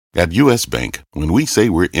At U.S. Bank, when we say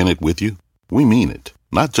we're in it with you, we mean it.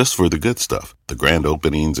 Not just for the good stuff, the grand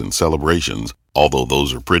openings and celebrations, although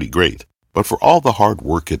those are pretty great, but for all the hard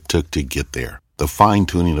work it took to get there. The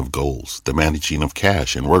fine-tuning of goals, the managing of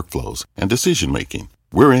cash and workflows, and decision-making.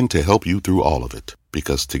 We're in to help you through all of it,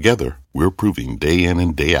 because together, we're proving day in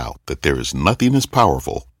and day out that there is nothing as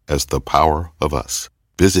powerful as the power of us.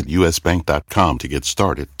 Visit usbank.com to get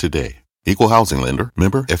started today. Equal housing lender,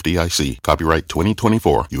 member FDIC, copyright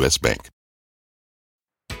 2024, U.S. Bank.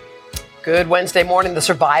 Good Wednesday morning. The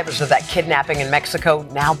survivors of that kidnapping in Mexico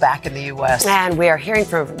now back in the U.S. And we are hearing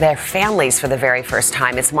from their families for the very first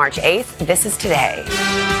time. It's March 8th. This is Today.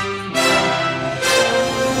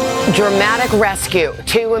 Dramatic rescue.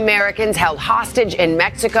 2 Americans held hostage in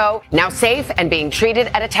Mexico, now safe and being treated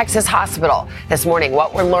at a Texas hospital. This morning,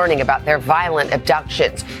 what we're learning about their violent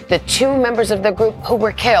abductions, the 2 members of the group who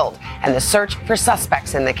were killed, and the search for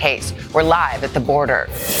suspects in the case. We're live at the border.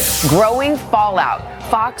 Growing fallout.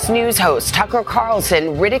 Fox News host Tucker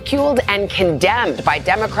Carlson ridiculed and condemned by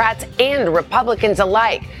Democrats and Republicans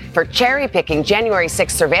alike for cherry-picking January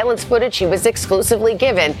 6th surveillance footage he was exclusively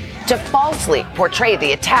given to falsely portray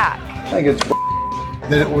the attack. I think it's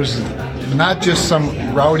that it was not just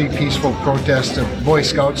some rowdy, peaceful protest of Boy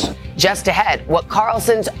Scouts. Just ahead, what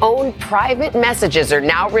Carlson's own private messages are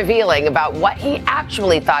now revealing about what he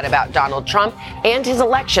actually thought about Donald Trump and his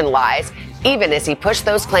election lies, even as he pushed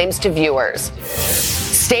those claims to viewers.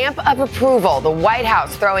 Stamp of approval. The White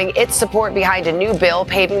House throwing its support behind a new bill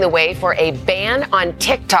paving the way for a ban on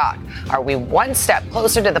TikTok. Are we one step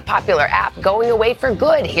closer to the popular app going away for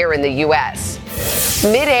good here in the U.S.?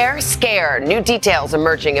 Mid-air scare. New details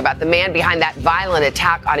emerging about the man behind that violent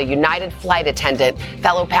attack on a United flight attendant.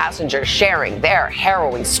 Fellow passengers sharing their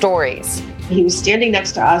harrowing stories. He was standing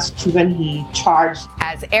next to us when he charged.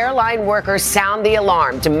 As airline workers sound the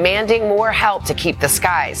alarm, demanding more help to keep the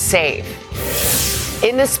skies safe.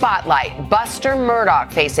 In the spotlight, Buster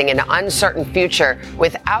Murdaugh facing an uncertain future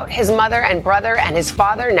without his mother and brother and his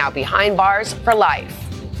father now behind bars for life.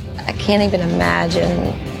 I can't even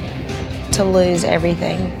imagine to lose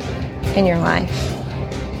everything in your life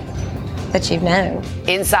that you've known.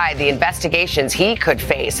 Inside the investigations he could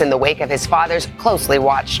face in the wake of his father's closely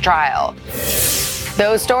watched trial.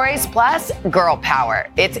 Those stories plus girl power.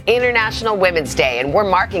 It's International Women's Day, and we're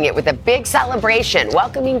marking it with a big celebration,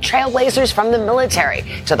 welcoming trailblazers from the military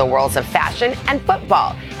to the worlds of fashion and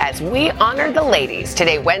football as we honor the ladies.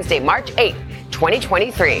 Today, Wednesday, March 8th,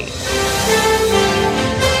 2023.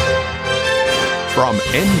 From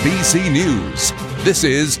NBC News, this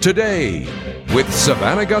is Today with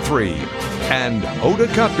Savannah Guthrie and Hoda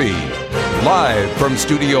Kotb, live from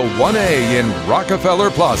Studio 1A in Rockefeller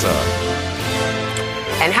Plaza.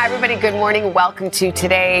 And hi, everybody. Good morning. Welcome to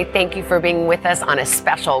Today. Thank you for being with us on a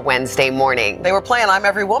special Wednesday morning. They were playing I'm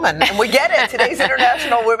Every Woman, and we get it. Today's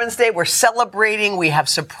International Women's Day. We're celebrating. We have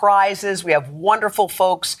surprises. We have wonderful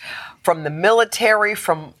folks from the military,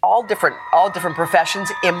 from all different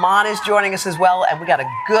professions. Iman is joining us as well, and we got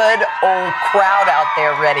a good old crowd out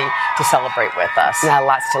there ready to celebrate with us. Yeah,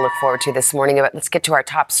 lots to look forward to this morning. But let's get to our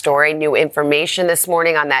top story. New information this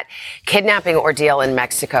morning on that kidnapping ordeal in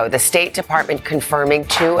Mexico. The State Department confirming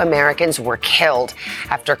 2 Americans were killed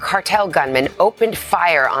after cartel gunmen opened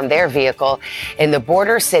fire on their vehicle in the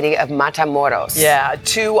border city of Matamoros. Yeah,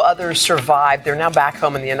 2 others survived. They're now back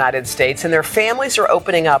home in the United States, and their families are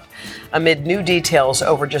opening up amid new details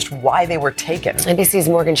over just why they were taken. NBC's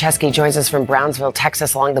Morgan Chesky joins us from Brownsville,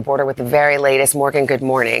 Texas, along the border with the very latest. Morgan, good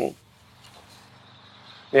morning.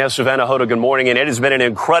 Yeah, Savannah, Hoda, good morning. And it has been an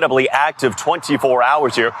incredibly active 24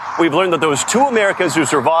 hours here. We've learned that those 2 Americans who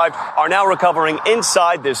survived are now recovering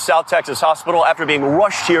inside this South Texas hospital after being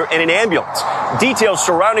rushed here in an ambulance. Details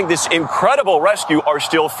surrounding this incredible rescue are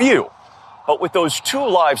still few. But with those 2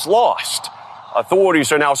 lives lost,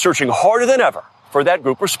 authorities are now searching harder than ever for that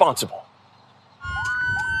group responsible.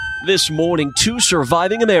 This morning, 2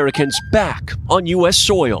 surviving Americans back on U.S.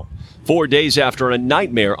 soil, 4 days after a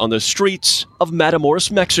nightmare on the streets of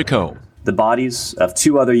Matamoros, Mexico. The bodies of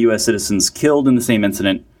 2 other U.S. citizens killed in the same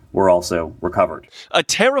incident were also recovered. A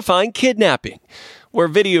terrifying kidnapping, where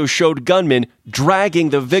video showed gunmen dragging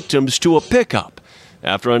the victims to a pickup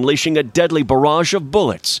after unleashing a deadly barrage of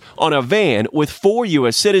bullets on a van with 4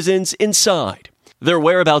 U.S. citizens inside. Their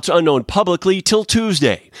whereabouts unknown publicly till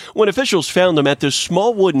Tuesday, when officials found them at this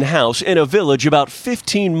small wooden house in a village about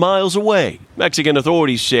 15 miles away. Mexican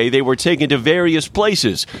authorities say they were taken to various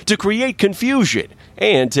places to create confusion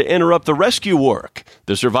and to interrupt the rescue work.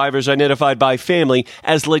 The survivors identified by family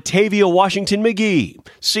as Latavia Washington McGee,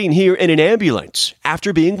 seen here in an ambulance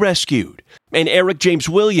after being rescued, and Eric James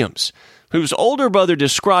Williams, whose older brother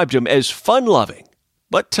described him as fun-loving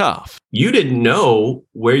but tough. You didn't know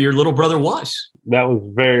where your little brother was. That was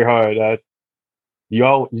very hard.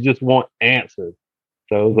 You just want answers.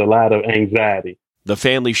 So it was a lot of anxiety. The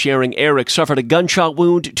family sharing Eric suffered a gunshot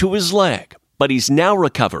wound to his leg, but he's now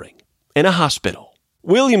recovering in a hospital.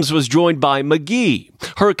 Williams was joined by McGee,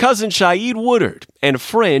 her cousin Shaeed Woodard, and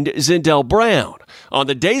friend Zindell Brown on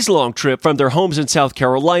the days-long trip from their homes in South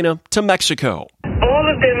Carolina to Mexico.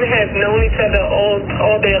 All of them have known each other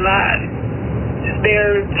all their lives.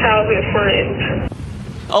 They're childhood friends.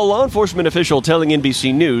 A law enforcement official telling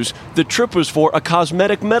NBC News the trip was for a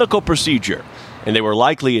cosmetic medical procedure, and they were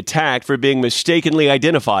likely attacked for being mistakenly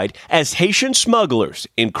identified as Haitian smugglers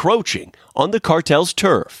encroaching on the cartel's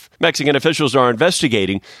turf. Mexican officials are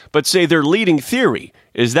investigating, but say their leading theory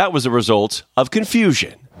is that was a result of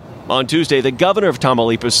confusion. On Tuesday, the governor of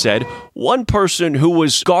Tamaulipas said one person who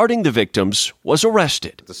was guarding the victims was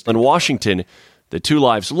arrested. In Washington, the 2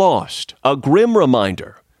 lives lost, a grim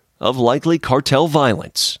reminder of likely cartel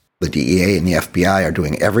violence. The DEA and the FBI are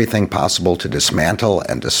doing everything possible to dismantle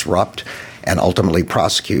and disrupt and ultimately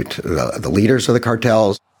prosecute the leaders of the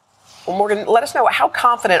cartels. Well, Morgan, let us know, how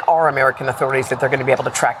confident are American authorities that they're going to be able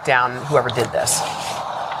to track down whoever did this?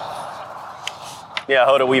 Yeah,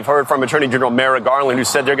 Hoda, we've heard from Attorney General Merrick Garland, who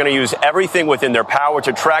said they're going to use everything within their power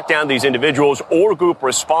to track down these individuals or group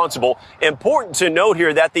responsible. Important to note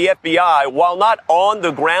here that the FBI, while not on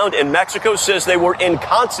the ground in Mexico, says they were in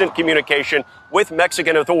constant communication with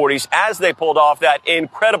Mexican authorities as they pulled off that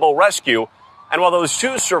incredible rescue. And while those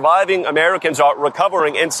 2 surviving Americans are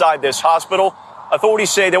recovering inside this hospital,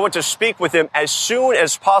 authorities say they want to speak with them as soon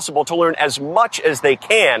as possible to learn as much as they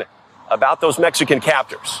can about those Mexican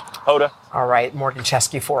captors. Hoda? All right, Morgan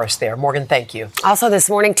Chesky for us there. Morgan, thank you. Also this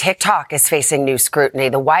morning, TikTok is facing new scrutiny.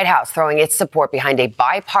 The White House throwing its support behind a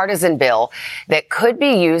bipartisan bill that could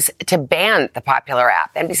be used to ban the popular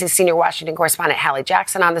app. NBC senior Washington correspondent Hallie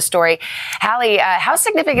Jackson on the story. Hallie, how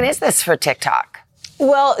significant is this for TikTok?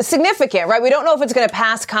 Well, significant, right? We don't know if it's going to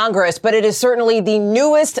pass Congress, but it is certainly the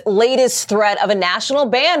latest threat of a national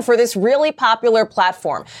ban for this really popular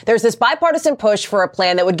platform. There's this bipartisan push for a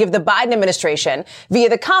plan that would give the Biden administration, via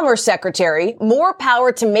the Commerce Secretary, more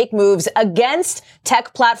power to make moves against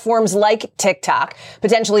tech platforms like TikTok,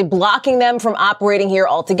 potentially blocking them from operating here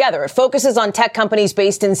altogether. It focuses on tech companies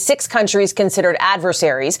based in 6 countries considered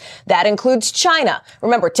adversaries. That includes China.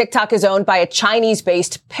 Remember, TikTok is owned by a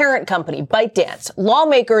Chinese-based parent company, ByteDance.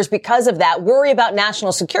 Lawmakers, because of that, worry about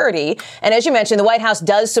national security. And as you mentioned, the White House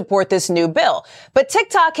does support this new bill. But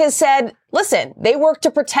TikTok has said, listen, they work to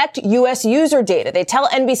protect U.S. user data. They tell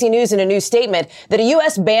NBC News in a new statement that a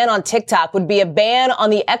U.S. ban on TikTok would be a ban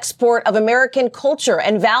on the export of American culture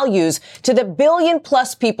and values to the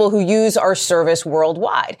billion-plus people who use our service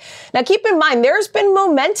worldwide. Now, keep in mind, there's been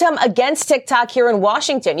momentum against TikTok here in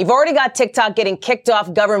Washington. You've already got TikTok getting kicked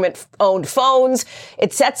off government-owned phones.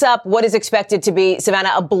 It sets up what is expected to be,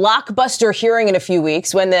 Savannah, a blockbuster hearing in a few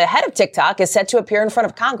weeks when the head of TikTok is set to appear in front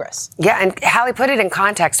of Congress. Yeah, and Hallie, put it in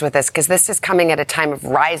context with this, because this is coming at a time of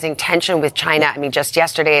rising tension with China. I mean, just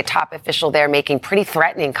yesterday, a top official there making pretty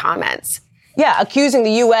threatening comments. Yeah, accusing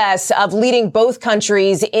the U.S. of leading both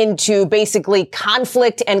countries into basically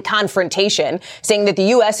conflict and confrontation, saying that the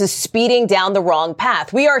U.S. is speeding down the wrong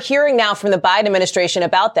path. We are hearing now from the Biden administration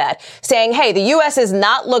about that, saying, hey, the U.S. is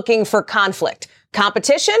not looking for conflict.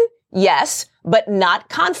 Competition? Yes. But not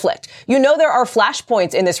conflict. You know, there are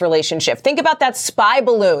flashpoints in this relationship. Think about that spy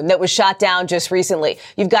balloon that was shot down just recently.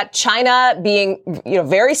 You've got China being,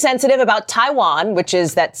 very sensitive about Taiwan, which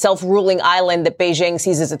is that self-ruling island that Beijing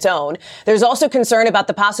sees as its own. There's also concern about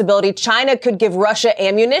the possibility China could give Russia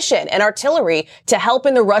ammunition and artillery to help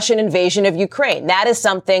in the Russian invasion of Ukraine. That is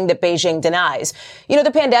something that Beijing denies.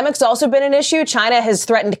 The pandemic's also been an issue. China has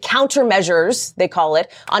threatened countermeasures, they call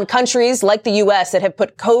it, on countries like the U.S. that have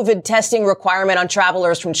put COVID testing requirements on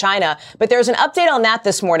travelers from China. But there's an update on that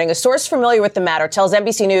this morning. A source familiar with the matter tells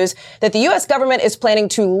NBC News that the U.S. government is planning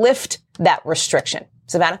to lift that restriction.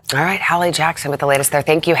 Savannah? All right, Hallie Jackson with the latest there.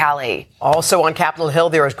 Thank you, Hallie. Also on Capitol Hill,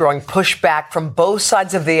 there is growing pushback from both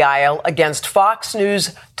sides of the aisle against Fox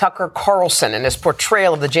News' Tucker Carlson and his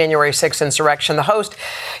portrayal of the January 6th insurrection. The host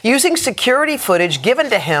using security footage given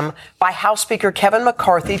to him by House Speaker Kevin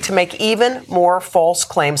McCarthy to make even more false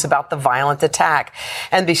claims about the violent attack.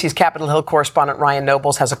 NBC's Capitol Hill correspondent Ryan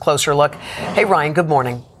Nobles has a closer look. Hey, Ryan, good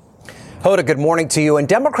morning. Hoda, good morning to you. And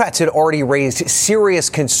Democrats had already raised serious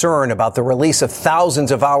concern about the release of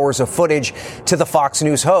thousands of hours of footage to the Fox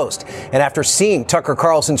News host. And after seeing Tucker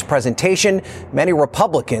Carlson's presentation, many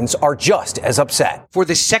Republicans are just as upset. For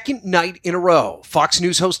the second night in a row, Fox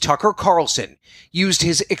News host Tucker Carlson used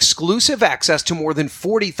his exclusive access to more than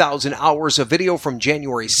 40,000 hours of video from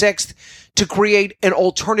January 6th to create an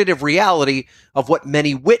alternative reality of what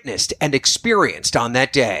many witnessed and experienced on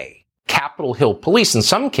that day. Capitol Hill police, in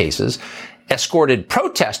some cases, escorted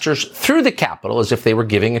protesters through the Capitol as if they were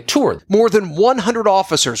giving a tour. More than 100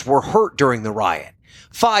 officers were hurt during the riot.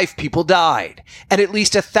 5 people died, and at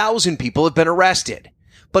least 1,000 people have been arrested.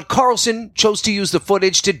 But Carlson chose to use the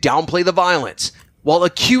footage to downplay the violence, while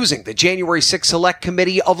accusing the January 6th Select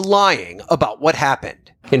Committee of lying about what happened.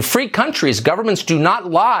 In free countries, governments do not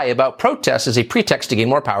lie about protests as a pretext to gain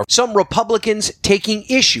more power. Some Republicans taking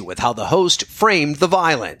issue with how the host framed the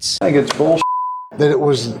violence. I think it's bullshit that it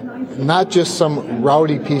was not just some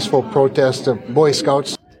rowdy, peaceful protest of Boy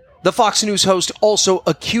Scouts. The Fox News host also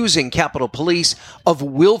accusing Capitol Police of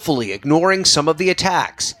willfully ignoring some of the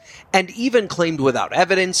attacks, and even claimed without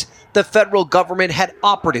evidence the federal government had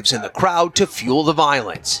operatives in the crowd to fuel the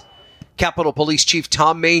violence. Capitol Police Chief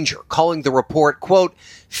Tom Manger calling the report, quote,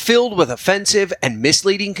 filled with offensive and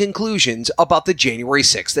misleading conclusions about the January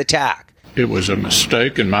 6th attack. It was a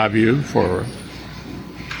mistake, in my view, for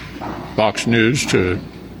Fox News to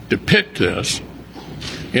depict this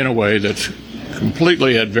in a way that's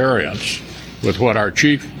completely at variance with what our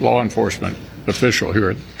chief law enforcement official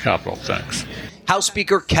here at the Capitol thinks. House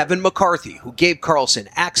Speaker Kevin McCarthy, who gave Carlson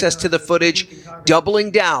access to the footage,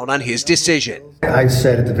 doubling down on his decision. I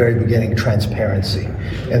said at the very beginning, transparency.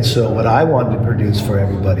 And so what I wanted to produce for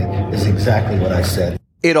everybody is exactly what I said.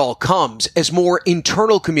 It all comes as more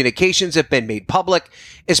internal communications have been made public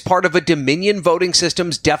as part of a Dominion Voting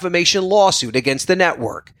Systems defamation lawsuit against the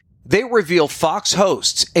network. They reveal Fox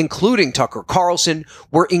hosts, including Tucker Carlson,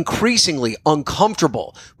 were increasingly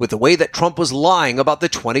uncomfortable with the way that Trump was lying about the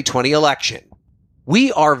 2020 election.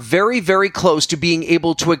 We are very, very close to being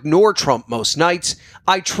able to ignore Trump most nights.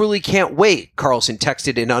 I truly can't wait, Carlson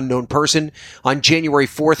texted an unknown person on January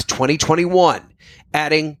 4th, 2021,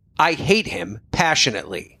 adding, I hate him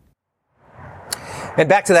passionately. And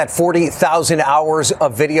back to that 40,000 hours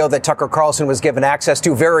of video that Tucker Carlson was given access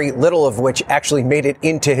to, very little of which actually made it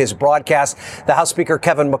into his broadcast. The House Speaker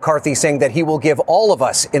Kevin McCarthy saying that he will give all of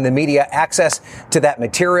us in the media access to that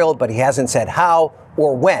material, but he hasn't said how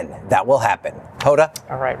or when that will happen. Hoda?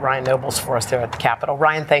 All right, Ryan Nobles for us there at the Capitol.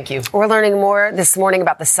 Ryan, thank you. We're learning more this morning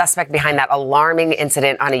about the suspect behind that alarming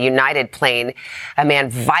incident on a United plane. A man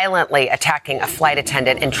violently attacking a flight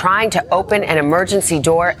attendant and trying to open an emergency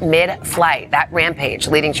door mid-flight. That rampage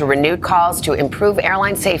leading to renewed calls to improve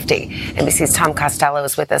airline safety. NBC's Tom Costello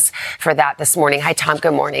is with us for that this morning. Hi, Tom.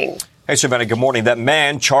 Good morning. Hey, Savannah, good morning. That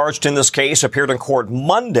man charged in this case appeared in court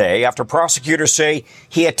Monday after prosecutors say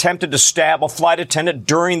he attempted to stab a flight attendant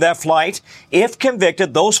during that flight. If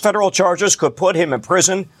convicted, those federal charges could put him in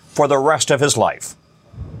prison for the rest of his life.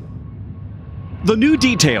 The new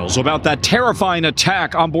details about that terrifying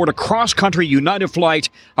attack on board a cross-country United flight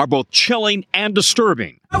are both chilling and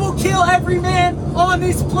disturbing. I will kill every man on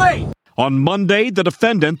this plane. On Monday, the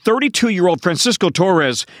defendant, 32-year-old Francisco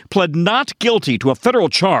Torres, pled not guilty to a federal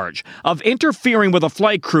charge of interfering with a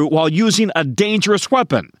flight crew while using a dangerous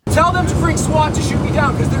weapon. Tell them to bring SWAT to shoot me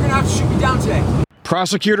down because they're going to have to shoot me down today.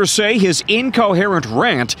 Prosecutors say his incoherent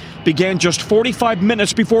rant began just 45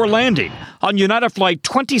 minutes before landing on United Flight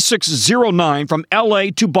 2609 from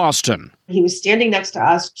L.A. to Boston. He was standing next to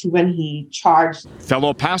us when he charged.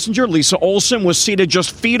 Fellow passenger Lisa Olson was seated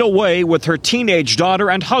just feet away with her teenage daughter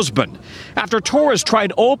and husband after Torres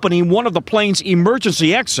tried opening one of the plane's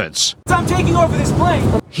emergency exits. I'm taking over this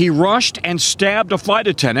plane. He rushed and stabbed a flight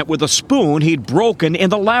attendant with a spoon he'd broken in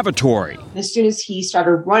the lavatory. As soon as he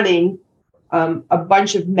started running, a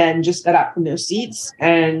bunch of men just got up from their seats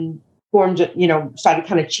and started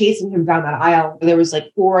kind of chasing him down that aisle. There was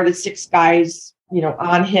like 4 to 6 guys,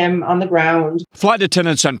 on him on the ground. Flight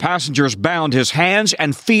attendants and passengers bound his hands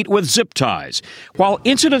and feet with zip ties. While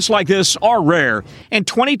incidents like this are rare, in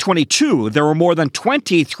 2022, there were more than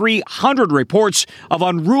 2,300 reports of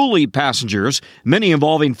unruly passengers, many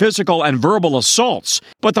involving physical and verbal assaults.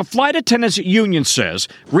 But the flight attendants union says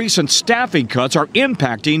recent staffing cuts are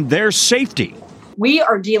impacting their safety. We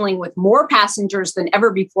are dealing with more passengers than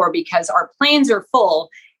ever before because our planes are full.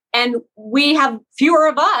 And we have fewer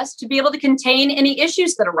of us to be able to contain any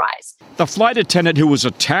issues that arise. The flight attendant who was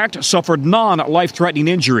attacked suffered non-life-threatening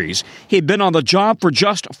injuries. He'd been on the job for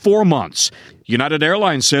just 4 months. United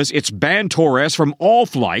Airlines says it's banned Torres from all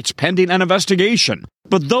flights pending an investigation.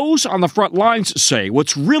 But those on the front lines say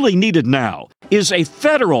what's really needed now is a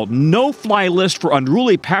federal no-fly list for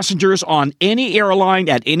unruly passengers on any airline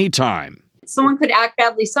at any time. Someone could act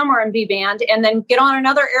badly somewhere and be banned and then get on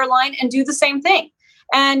another airline and do the same thing.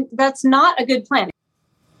 And that's not a good plan.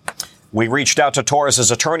 We reached out to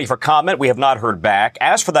Torres' attorney for comment. We have not heard back.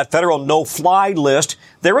 As for that federal no-fly list,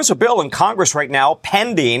 there is a bill in Congress right now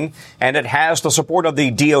pending, and it has the support of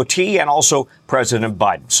the DOT and also President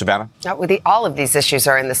Biden. Savannah? All of these issues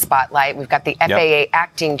are in the spotlight. We've got the FAA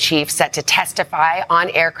acting chief set to testify on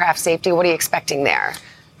aircraft safety. What are you expecting there?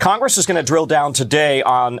 Congress is going to drill down today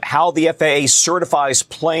on how the FAA certifies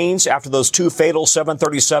planes after those 2 fatal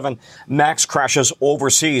 737 MAX crashes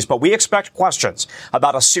overseas. But we expect questions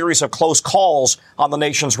about a series of close calls on the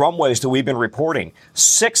nation's runways that we've been reporting,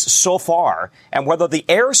 6 so far, and whether the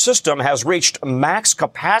air system has reached max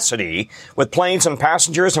capacity with planes and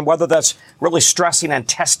passengers, and whether that's really stressing and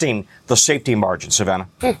testing the safety margin. Savannah?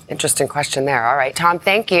 Interesting question there. All right, Tom,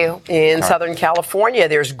 thank you. In Southern California,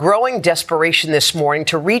 there's growing desperation this morning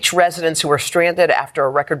to reach residents who are stranded after a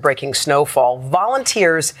record-breaking snowfall.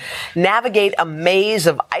 Volunteers navigate a maze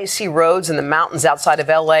of icy roads in the mountains outside of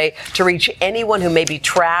L.A. to reach anyone who may be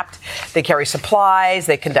trapped. They carry supplies,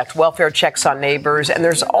 they conduct welfare checks on neighbors, and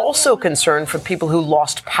there's also concern for people who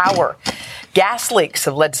lost power. Gas leaks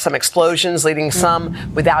have led to some explosions, leaving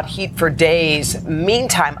some without heat for days.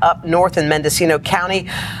 Meantime, up north in Mendocino County,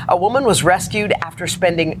 a woman was rescued after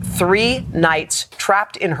spending 3 nights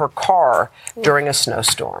trapped in her car during a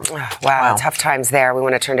snowstorm. Wow, tough times there. We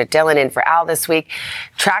want to turn to Dylan in for Al this week,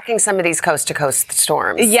 tracking some of these coast-to-coast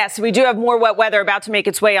storms. Yes, we do have more wet weather about to make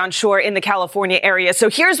its way on shore in the California area. So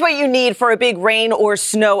here's what you need for a big rain or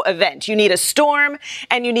snow event. You need a storm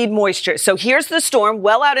and you need moisture. So here's the storm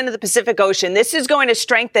well out into the Pacific Ocean. This is going to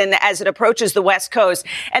strengthen as it approaches the West Coast.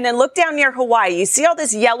 And then look down near Hawaii. You see all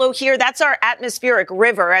this yellow here? That's our atmospheric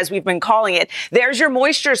river, as we've been calling it. There's your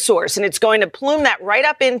moisture source, and it's going to plume that right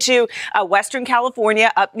up into Western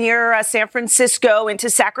California, up near San Francisco, into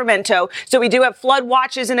Sacramento. So we do have flood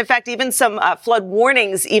watches in effect, even some flood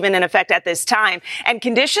warnings even in effect at this time. And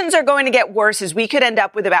conditions are going to get worse as we could end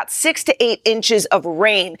up with about 6 to 8 inches of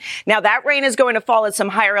rain. Now, that rain is going to fall at some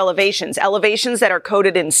higher elevations that are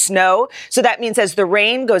coated in snow. So that means as the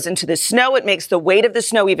rain goes into the snow, it makes the weight of the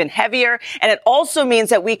snow even heavier. And it also means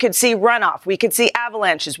that we could see runoff. We could see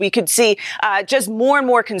avalanches. We could see just more and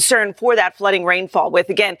more concern for that flooding rainfall with,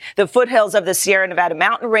 again, the foothills of the Sierra Nevada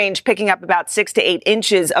mountain range picking up about 6 to 8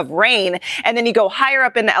 inches of rain. And then you go higher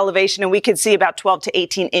up into elevation and we could see about 12 to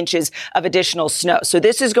 18 inches of additional snow. So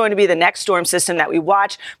this is going to be the next storm system that we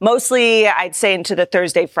watch, mostly, I'd say, into the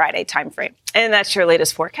Thursday, Friday timeframe. And that's your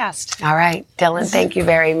latest forecast. All right, Dylan, thank you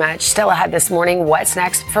very much. Still ahead this morning, what's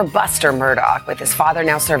next for Buster Murdaugh, with his father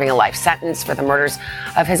now serving a life sentence for the murders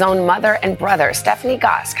of his own mother and brother. Stephanie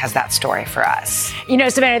Gosk has that story for us. You know,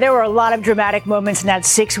 Savannah, there were a lot of dramatic moments in that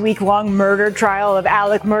 6-week-long murder trial of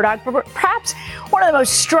Alec Murdaugh. But perhaps one of the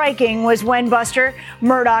most striking was when Buster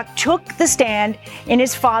Murdaugh took the stand in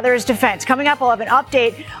his father's defense. Coming up, we'll have an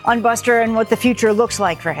update on Buster and what the future looks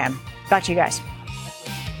like for him. Back to you guys.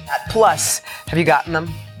 Plus, have you gotten them?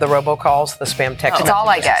 The robocalls, the spam text That's all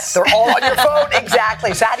I get. They're all on your phone.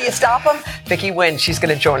 Exactly. So how do you stop them? Vicki Nguyen, she's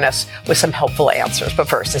going to join us with some helpful answers. But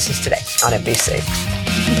first, this is Today on NBC.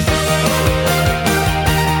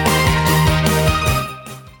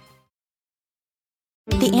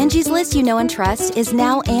 The Angie's List you know and trust is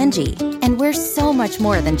now Angie, and we're so much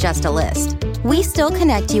more than just a list. We still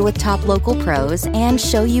connect you with top local pros and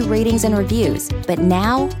show you ratings and reviews, but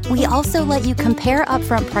now we also let you compare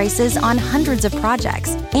upfront prices on hundreds of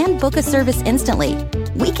projects and book a service instantly.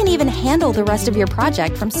 We can even handle the rest of your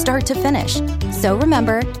project from start to finish. So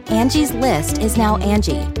remember, Angie's List is now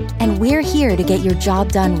Angie, and we're here to get your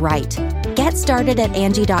job done right. Get started at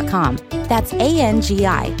Angie.com. That's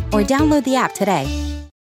ANGI, or download the app today.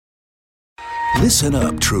 Listen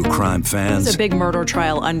up, true crime fans. There's a big murder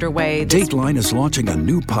trial underway. Dateline is launching a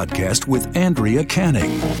new podcast with Andrea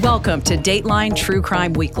Canning. Welcome to Dateline True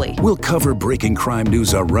Crime Weekly. We'll cover breaking crime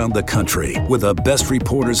news around the country with the best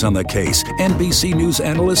reporters on the case, NBC News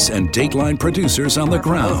analysts, and Dateline producers on the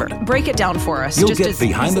ground. Break it down for us. You'll get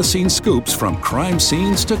behind-the-scenes scoops from crime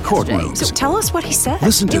scenes to courtrooms. So tell us what he said.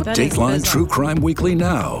 Listen to Dateline True Crime Weekly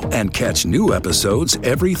now and catch new episodes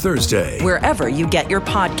every Thursday. Wherever you get your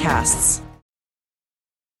podcasts.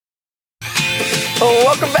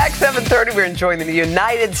 Welcome back, 7:30. We're enjoying the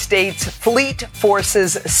United States Fleet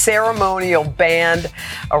Forces Ceremonial Band.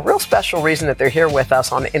 A real special reason that they're here with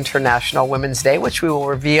us on International Women's Day, which we will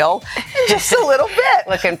reveal in just a little bit.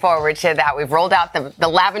 Looking forward to that. We've rolled out the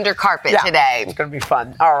lavender carpet today. It's going to be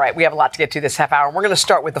fun. All right, we have a lot to get to this half hour. We're going to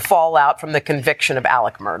start with the fallout from the conviction of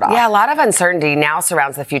Alec Murdaugh. Yeah, a lot of uncertainty now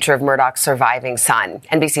surrounds the future of Murdaugh's surviving son.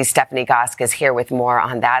 NBC's Stephanie Gosk is here with more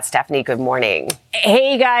on that. Stephanie, good morning.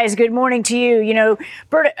 Hey, guys. Good morning to you. You know,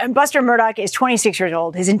 Buster Murdaugh is 26 years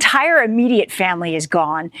old. His entire immediate family is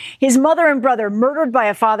gone. His mother and brother murdered by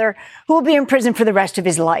a father who will be in prison for the rest of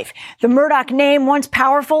his life. The Murdaugh name, once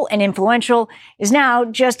powerful and influential, is now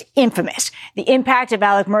just infamous. The impact of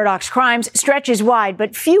Alec Murdaugh's crimes stretches wide,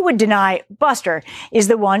 but few would deny Buster is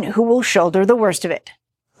the one who will shoulder the worst of it.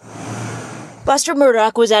 Buster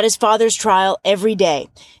Murdaugh was at his father's trial every day.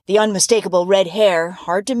 The unmistakable red hair,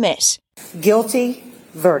 hard to miss. Guilty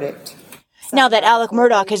verdict. Now that Alec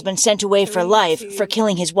Murdaugh has been sent away for life for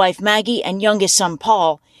killing his wife Maggie and youngest son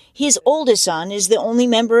Paul, his oldest son is the only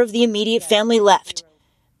member of the immediate family left.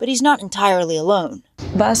 But he's not entirely alone.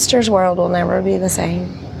 Buster's world will never be the same.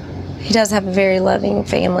 He does have a very loving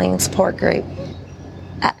family and support group.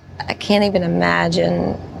 I can't even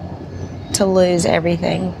imagine to lose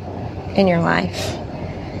everything in your life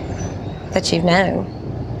that you've known.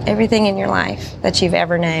 Everything in your life that you've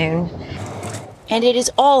ever known. And it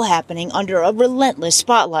is all happening under a relentless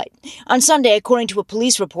spotlight. On Sunday, according to a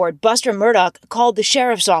police report, Buster Murdaugh called the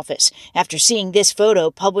sheriff's office after seeing this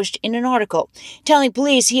photo published in an article, telling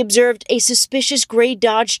police he observed a suspicious gray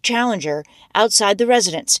Dodge Challenger outside the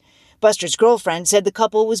residence. Buster's girlfriend said the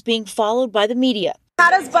couple was being followed by the media. How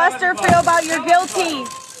does Buster feel about your guilty?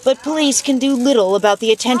 But police can do little about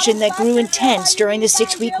the attention that grew intense during the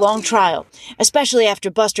 6-week-long trial, especially after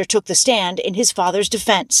Buster took the stand in his father's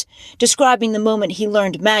defense, describing the moment he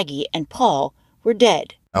learned Maggie and Paul were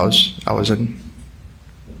dead. I was in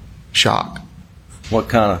shock. What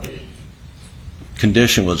kind of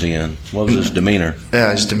condition was he in? What was his demeanor? Yeah,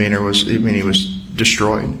 his demeanor was, he was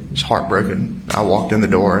destroyed. He was heartbroken. I walked in the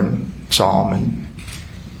door and saw him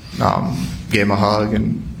and gave him a hug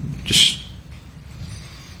and just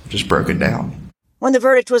broken down. When the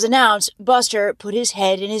verdict was announced, Buster put his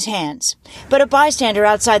head in his hands. But a bystander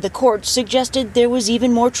outside the court suggested there was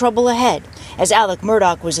even more trouble ahead, as Alec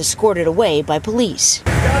Murdaugh was escorted away by police.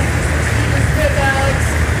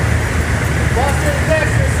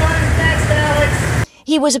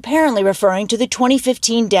 He was apparently referring to the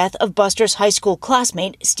 2015 death of Buster's high school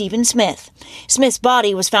classmate, Stephen Smith. Smith's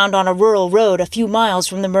body was found on a rural road a few miles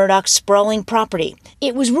from the Murdaugh's sprawling property.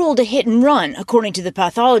 It was ruled a hit and run, according to the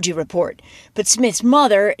pathology report. But Smith's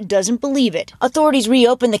mother doesn't believe it. Authorities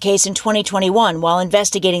reopened the case in 2021 while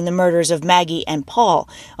investigating the murders of Maggie and Paul,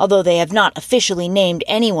 although they have not officially named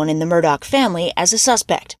anyone in the Murdaugh family as a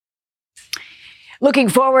suspect. Looking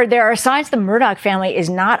forward, there are signs the Murdaugh family is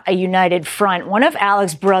not a united front. One of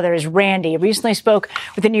Alec's brothers, Randy, recently spoke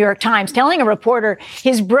with the New York Times, telling a reporter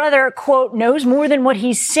his brother, quote, knows more than what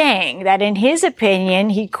he's saying, that in his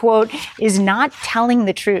opinion, he, quote, is not telling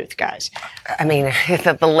the truth, guys. I mean,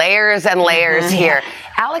 the layers and layers here.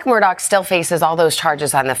 Alec Murdaugh still faces all those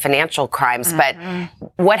charges on the financial crimes, but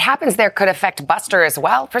what happens there could affect Buster as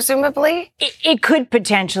well, presumably? It could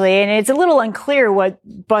potentially, and it's a little unclear what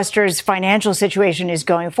Buster's financial situation is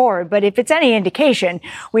going forward. But if it's any indication,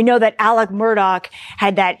 we know that Alec Murdaugh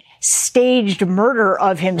had that staged murder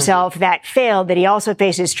of himself that failed, that he also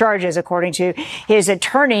faces charges, according to his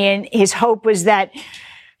attorney, and his hope was that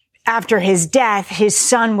after his death, his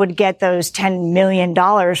son would get those $10 million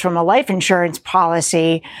from a life insurance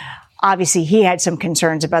policy. Obviously, he had some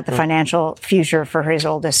concerns about the financial future for his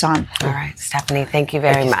oldest son. All right, Stephanie, thank you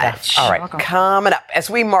very much. All right, coming up, as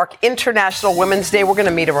we mark International Women's Day, we're going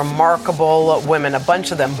to meet a remarkable women, a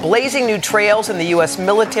bunch of them, blazing new trails in the U.S.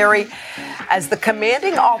 military as the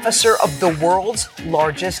commanding officer of the world's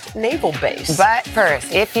largest naval base. But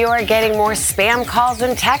first, if you are getting more spam calls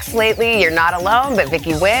and texts lately, you're not alone, but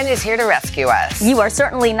Vicky Nguyen is here to rescue us. You are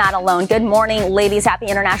certainly not alone. Good morning, ladies. Happy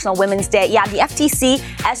International Women's Day. Yeah, the FTC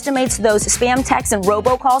estimates those spam texts and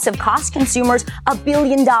robocalls have cost consumers $1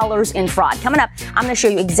 billion in fraud. Coming up, I'm going to show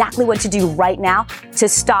you exactly what to do right now to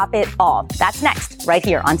stop it all. That's next, right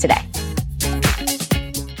here on Today.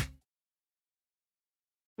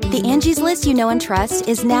 The Angie's List you know and trust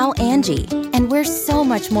is now Angie, and we're so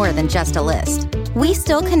much more than just a list. We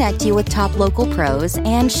still connect you with top local pros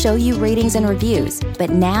and show you ratings and reviews, but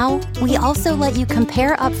now we also let you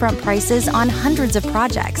compare upfront prices on hundreds of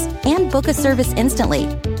projects and book a service instantly.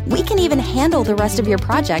 We can even handle the rest of your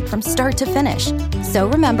project from start to finish. So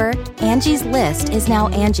remember, Angie's List is now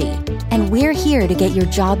Angie, and we're here to get your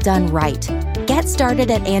job done right. Get started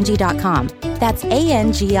at Angie.com. That's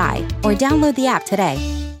ANGI, or download the app today.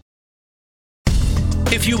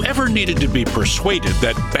 If you ever needed to be persuaded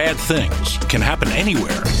that bad things can happen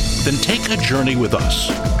anywhere, then take a journey with us.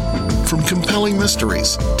 From compelling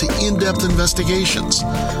mysteries to in-depth investigations,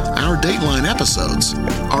 our Dateline episodes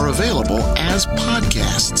are available as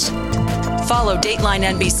podcasts. Follow Dateline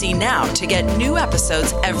NBC now to get new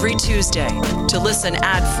episodes every Tuesday. To listen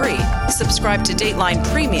ad-free, subscribe to Dateline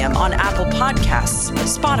Premium on Apple Podcasts,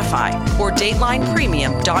 Spotify, or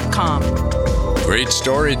DatelinePremium.com. Great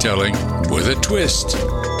storytelling with a twist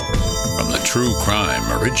from the True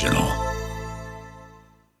Crime Original.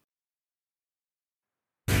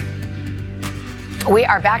 We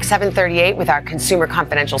are back 7:38 with our Consumer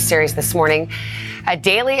Confidential series this morning. A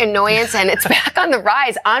daily annoyance, and it's back on the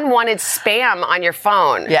rise. Unwanted spam on your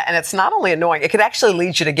phone. Yeah, and it's not only annoying, it could actually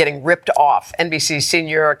lead you to getting ripped off. NBC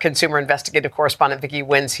senior consumer investigative correspondent Vicki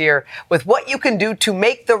Wynn's here with what you can do to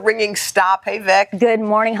make the ringing stop. Hey, Vic. Good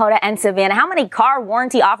morning, Hoda and Savannah. How many car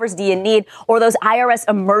warranty offers do you need, or those IRS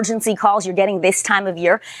emergency calls you're getting this time of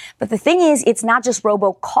year? But the thing is, it's not just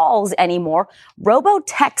robocalls anymore.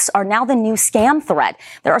 Robo-texts are now the new scam threat.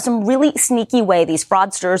 There are some really sneaky ways these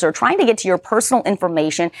fraudsters are trying to get to your personal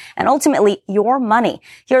information and ultimately your money.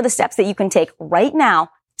 Here are the steps that you can take right now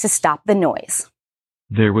to stop the noise.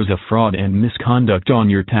 There was a fraud and misconduct on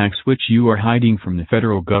your tax which you are hiding from the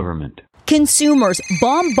federal government. Consumers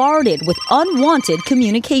bombarded with unwanted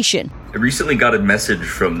communication. I recently got a message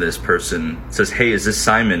from this person. It says, "Hey, is this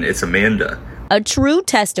Simon? It's Amanda." A true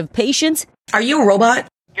test of patience. Are you a robot?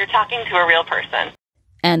 You're talking to a real person.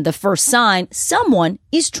 And the first sign someone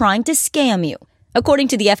is trying to scam you. According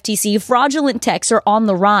to the FTC, fraudulent texts are on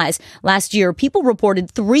the rise. Last year, people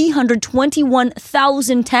reported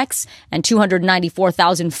 321,000 texts and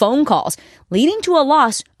 294,000 phone calls, leading to a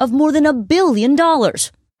loss of more than $1 billion.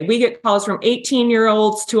 We get calls from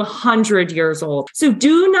 18-year-olds to 100 years old. So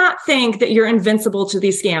do not think that you're invincible to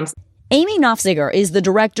these scams. Amy Nofziger is the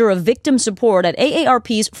director of victim support at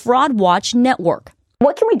AARP's Fraud Watch Network.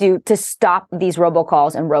 What can we do to stop these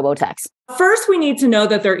robocalls and robotexts? First, we need to know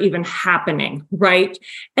that they're even happening, right?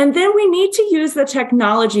 And then we need to use the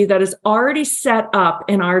technology that is already set up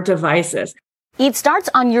in our devices. It starts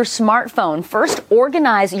on your smartphone. First,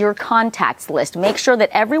 organize your contacts list. Make sure that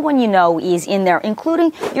everyone you know is in there,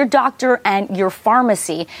 including your doctor and your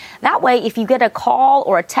pharmacy. That way, if you get a call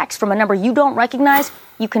or a text from a number you don't recognize,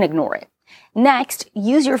 you can ignore it. Next,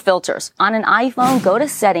 use your filters. On an iPhone, go to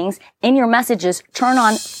Settings. In your messages, turn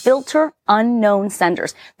on Filter Unknown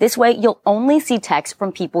Senders. This way, you'll only see text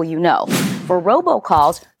from people you know. For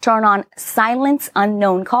robocalls, turn on Silence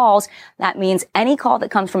Unknown Calls. That means any call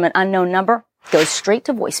that comes from an unknown number goes straight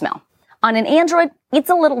to voicemail. On an Android, it's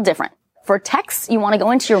a little different. For texts, you want to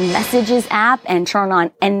go into your Messages app and turn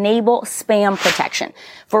on Enable Spam Protection.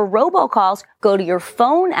 For robocalls, go to your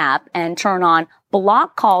phone app and turn on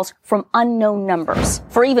Block Calls from Unknown Numbers.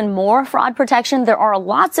 For even more fraud protection, there are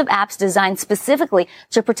lots of apps designed specifically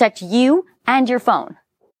to protect you and your phone.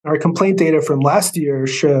 Our complaint data from last year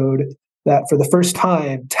showed that for the first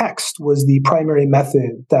time, text was the primary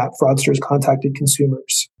method that fraudsters contacted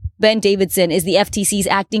consumers. Ben Davidson is the FTC's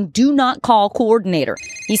acting do not call coordinator.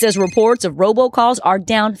 He says reports of robocalls are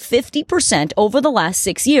down 50% over the last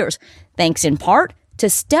 6 years, thanks in part to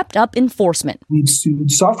stepped up enforcement. We've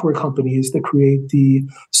sued software companies that create the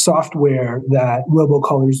software that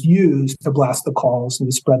robocallers use to blast the calls and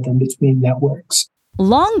to spread them between networks.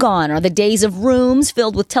 Long gone are the days of rooms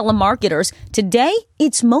filled with telemarketers. Today,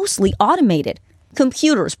 it's mostly automated.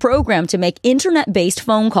 Computers programmed to make internet-based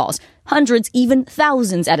phone calls, hundreds, even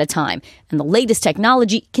thousands at a time. And the latest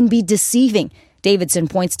technology can be deceiving. Davidson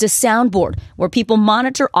points to Soundboard, where people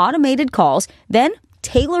monitor automated calls, then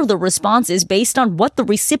tailor the responses based on what the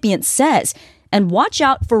recipient says. And watch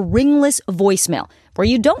out for ringless voicemail, where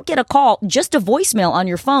you don't get a call, just a voicemail on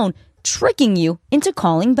your phone, tricking you into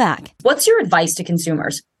calling back. What's your advice to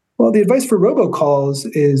consumers? Well, the advice for robocalls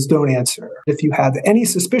is don't answer. If you have any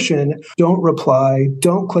suspicion, don't reply,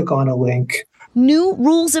 don't click on a link. New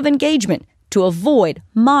rules of engagement to avoid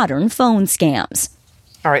modern phone scams.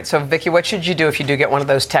 All right, so Vicki, what should you do if you do get one of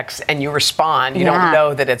those texts and you respond? You don't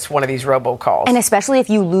know that it's one of these robocalls. And especially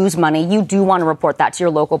if you lose money, you do want to report that to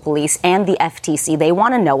your local police and the FTC. They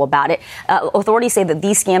want to know about it. Authorities say that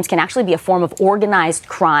these scams can actually be a form of organized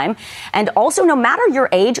crime. And also, no matter your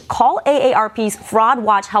age, call AARP's Fraud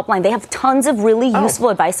Watch helpline. They have tons of really useful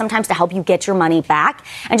advice sometimes to help you get your money back.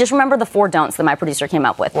 And just remember the 4 don'ts that my producer came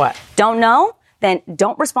up with. What? Don't know, then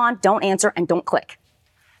don't respond, don't answer, and don't click.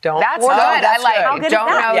 That's Well, good. that's I like good. it. How good Don't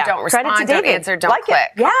is that? know, Yeah. don't Credit to respond, don't David. answer, don't Like click.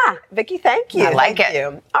 it. Yeah. Vicki, thank you. I like Thank it.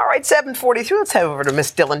 you. All right, 7:43. Let's head over to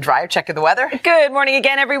Miss Dylan Dreyer, checking the weather. Good morning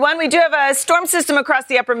again, everyone. We do have a storm system across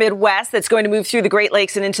the upper Midwest that's going to move through the Great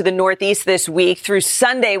Lakes and into the Northeast this week. Through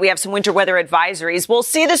Sunday, we have some winter weather advisories. We'll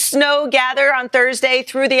see the snow gather on Thursday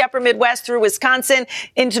through the upper Midwest, through Wisconsin,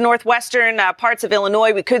 into northwestern parts of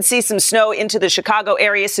Illinois. We could see some snow into the Chicago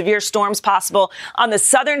area. Severe storms possible on the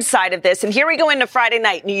southern side of this. And here we go into Friday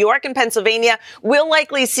night. New York and Pennsylvania will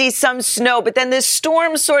likely see some snow, but then this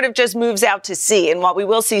storm sort of just moves out to sea. And while we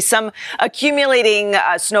will see some accumulating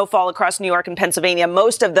snowfall across New York and Pennsylvania,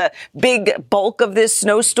 most of the big bulk of this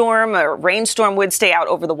snowstorm or rainstorm would stay out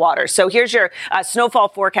over the water. So here's your snowfall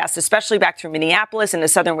forecast, especially back through Minneapolis into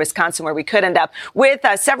southern Wisconsin, where we could end up with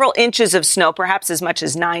several inches of snow, perhaps as much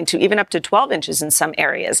as 9 to even up to 12 inches in some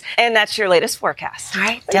areas. And that's your latest forecast. All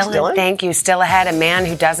right, Dylan, thank you. Still ahead, a man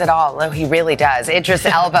who does it all. Oh, he really does. Idris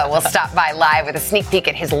Elba will stop by live with a sneak peek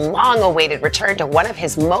at his long-awaited return to one of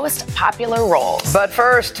his most popular roles. But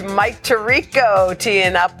first, Mike Tirico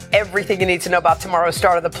teeing up everything you need to know about tomorrow's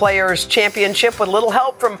start of the Players' Championship with a little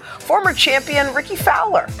help from former champion Ricky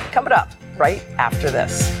Fowler. Coming up right after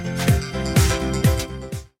this.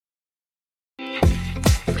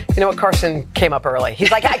 You know what? Carson came up early.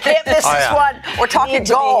 He's like, I can't miss this one. We're talking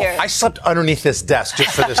golf. I slept underneath this desk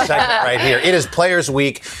just for this segment right here. It is Players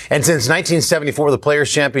Week, and since 1974, the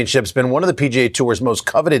Players Championship has been one of the PGA Tour's most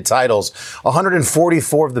coveted titles.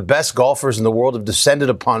 144 of the best golfers in the world have descended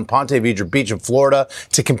upon Ponte Vedra Beach in Florida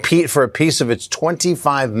to compete for a piece of its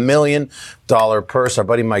 $25 million purse. Our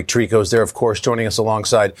buddy Mike Tirico is there, of course, joining us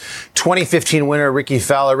alongside 2015 winner Ricky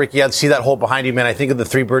Fowler. Ricky, I see that hole behind you, man. I think of the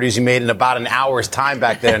 3 birdies you made in about an hour's time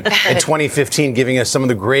back then in 2015, giving us some of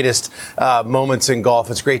the greatest moments in golf.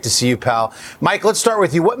 It's great to see you, pal. Mike, let's start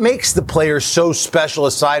with you. What makes the Players so special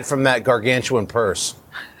aside from that gargantuan purse?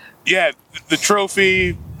 Yeah, the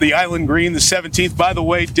trophy, the Island Green, the 17th. By the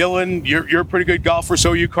way, Dylan, you're a pretty good golfer.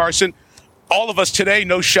 So are you, Carson. All of us today,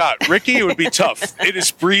 no shot. Ricky, it would be tough. It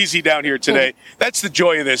is breezy down here today. That's the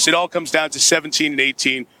joy of this. It all comes down to 17 and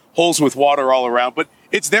 18 holes with water all around. But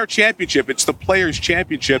it's their championship. It's the Players'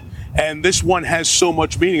 Championship. And this one has so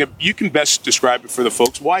much meaning. You can best describe it for the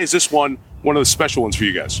folks. Why is this one of the special ones for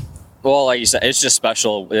you guys? Well, like you said, it's just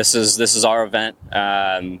special. This is our event.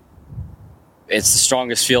 It's the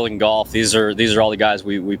strongest field in golf. These are all the guys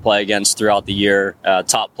we play against throughout the year.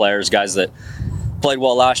 Top players, guys that played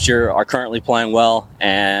well last year, are currently playing well,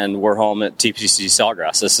 and we're home at TPC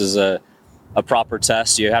Sawgrass. This is a proper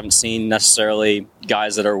test. You haven't seen necessarily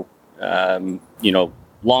guys that are,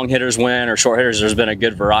 long hitters win or short hitters. There's been a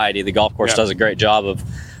good variety. The golf course does a great job of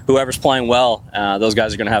whoever's playing well. Those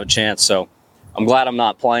guys are going to have a chance. So I'm glad I'm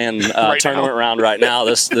not playing tournament round right now.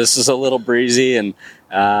 This is a little breezy, and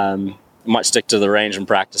might stick to the range and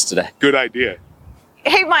practice today. Good idea.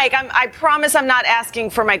 Hey, Mike, I promise I'm not asking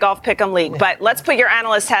for my Golf Pick'em League, but let's put your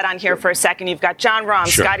analyst hat on here for a second. You've got Jon Rahm,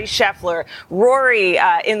 Scotty Scheffler, Rory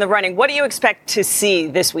in the running. What do you expect to see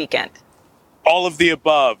this weekend? All of the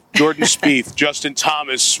above. Jordan Spieth, Justin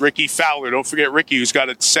Thomas, Ricky Fowler. Don't forget Ricky, who's got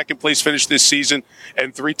a second-place finish this season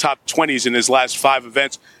and 3 top 20s in his last 5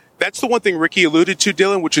 events. That's the one thing Ricky alluded to,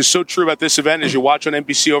 Dylan, which is so true about this event as you watch on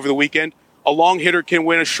NBC over the weekend. A long hitter can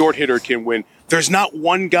win, a short hitter can win. There's not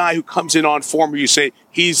one guy who comes in on form where you say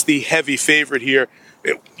he's the heavy favorite here.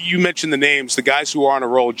 You mentioned the names, the guys who are on a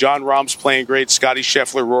roll. Jon Rahm's playing great, Scotty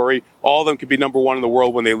Scheffler, Rory. All of them could be number 1 in the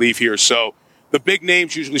world when they leave here. So the big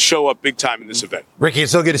names usually show up big time in this event. Ricky,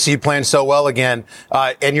 it's so good to see you playing so well again.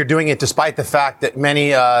 And you're doing it despite the fact that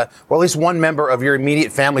many, at least one member of your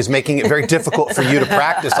immediate family is making it very difficult for you to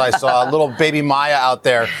practice. I saw a little baby Maya out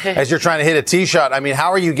there as you're trying to hit a tee shot. I mean,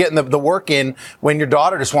 how are you getting the work in when your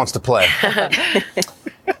daughter just wants to play?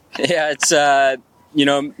 Yeah, it's,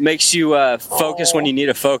 makes you focus when you need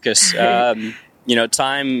to focus. Time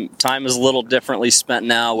is a little differently spent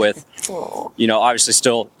now with, obviously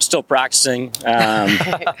still practicing.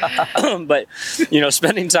 But,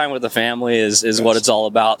 spending time with the family is what it's all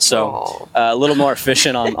about. So a little more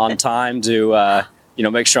efficient on time to,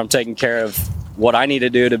 make sure I'm taking care of what I need to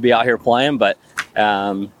do to be out here playing. But,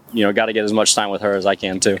 got to get as much time with her as I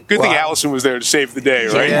can too. Good thing Allison was there to save the day,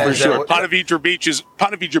 right? Yeah, for sure. Ponte Vedra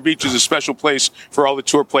Beach is a special place for all the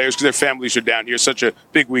tour players because their families are down here. Such a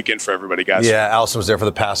big weekend for everybody, guys. Yeah, Allison was there for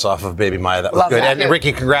the pass off of baby Maya. That was good. That. And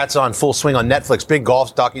Ricky, congrats on Full Swing on Netflix. Big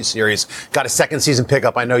golf docuseries. Got a second season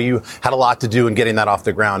pickup. I know you had a lot to do in getting that off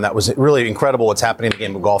the ground. That was really incredible what's happening in the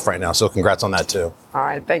game of golf right now. So congrats on that too. All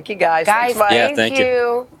right. Thank you, guys. Guys, Thanks, Mike. Yeah, thank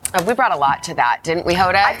you. We brought a lot to that, didn't we,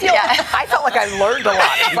 Hoda? I felt like I learned a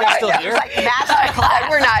lot. You guys still here? Like masterclass.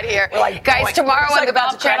 We're not here. Guys, tomorrow on the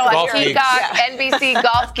Golf Channel on Peacock, NBC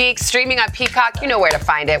Golf Geeks, streaming on Peacock. You know where to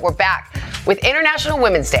find it. We're back with International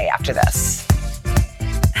Women's Day after this.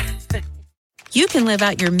 You can live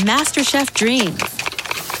out your MasterChef dreams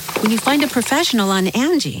when you find a professional on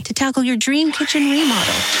Angie to tackle your dream kitchen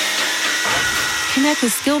remodel. Connect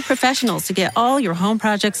with skilled professionals to get all your home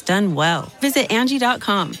projects done well. Visit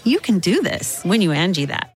Angie.com. You can do this when you Angie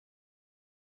that.